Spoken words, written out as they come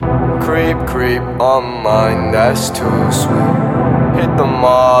Creep, creep on mine, that's too sweet. Hit them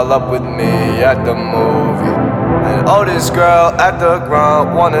all up with me at the movie. And oh, this girl at the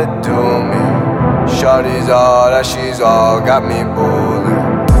ground wanna do me. Shawty's all that she's all got me bullied.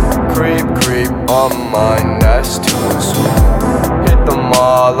 Creep, creep on mine, that's too sweet. Hit them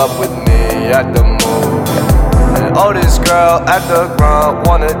all up with me at the movie. And oh, this girl at the ground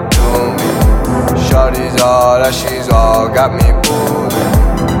wanna do me. Shawty's all that she's all got me bullied.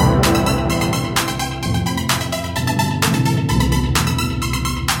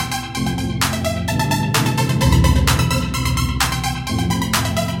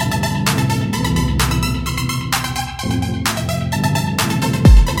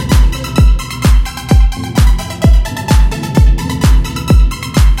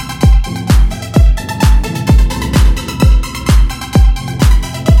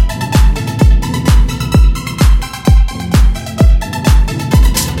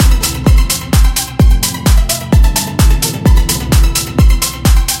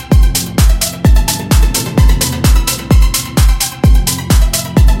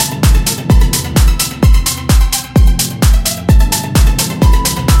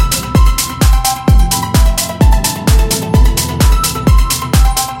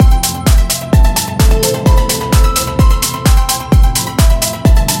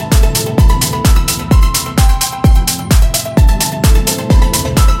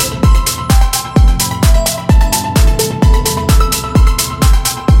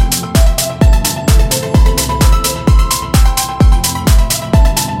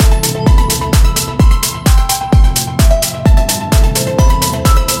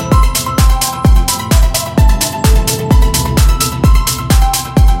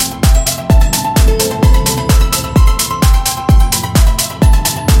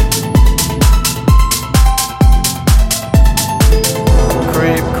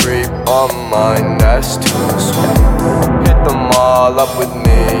 On mine, that's too sweet. Hit them all up with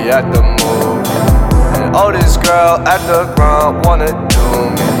me at the movie. And oh, this girl at the ground wanna do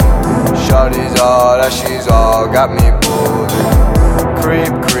me. Shawty's all that she's all got me bullied.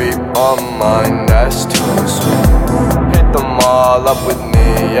 Creep, creep on mine, that's too sweet. Hit them all up with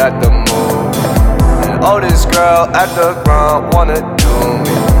me at the movie. And oh, this girl at the ground wanna do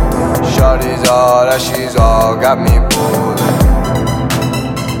me. Shawty's all that she's all got me bullied.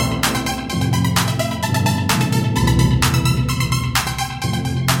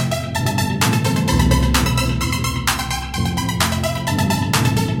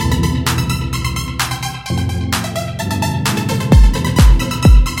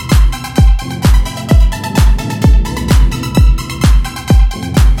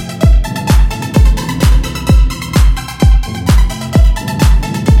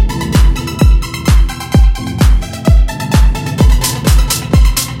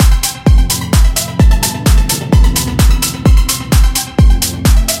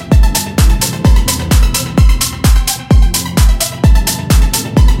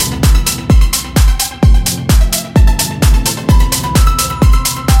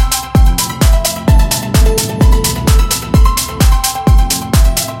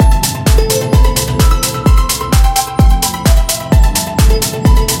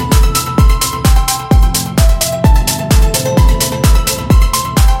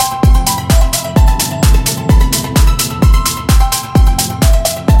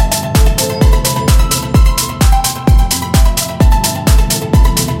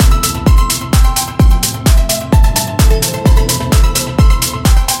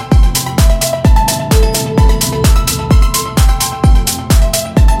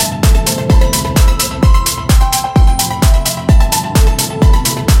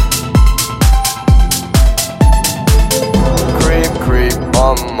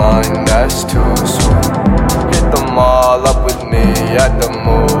 On mine, that's too sweet. Hit them all up with me at the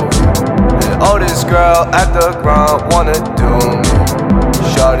movie. And oh, this girl at the ground wanna do me.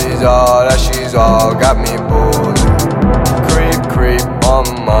 Shawty's all that she's all got me bullied. Creep, creep on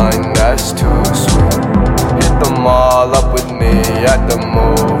mine, that's too sweet. Hit them all up with me at the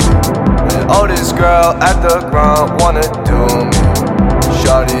movie. And oh, this girl at the ground wanna do me.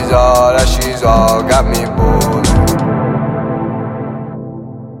 Shawty's all that she's all got me bullied.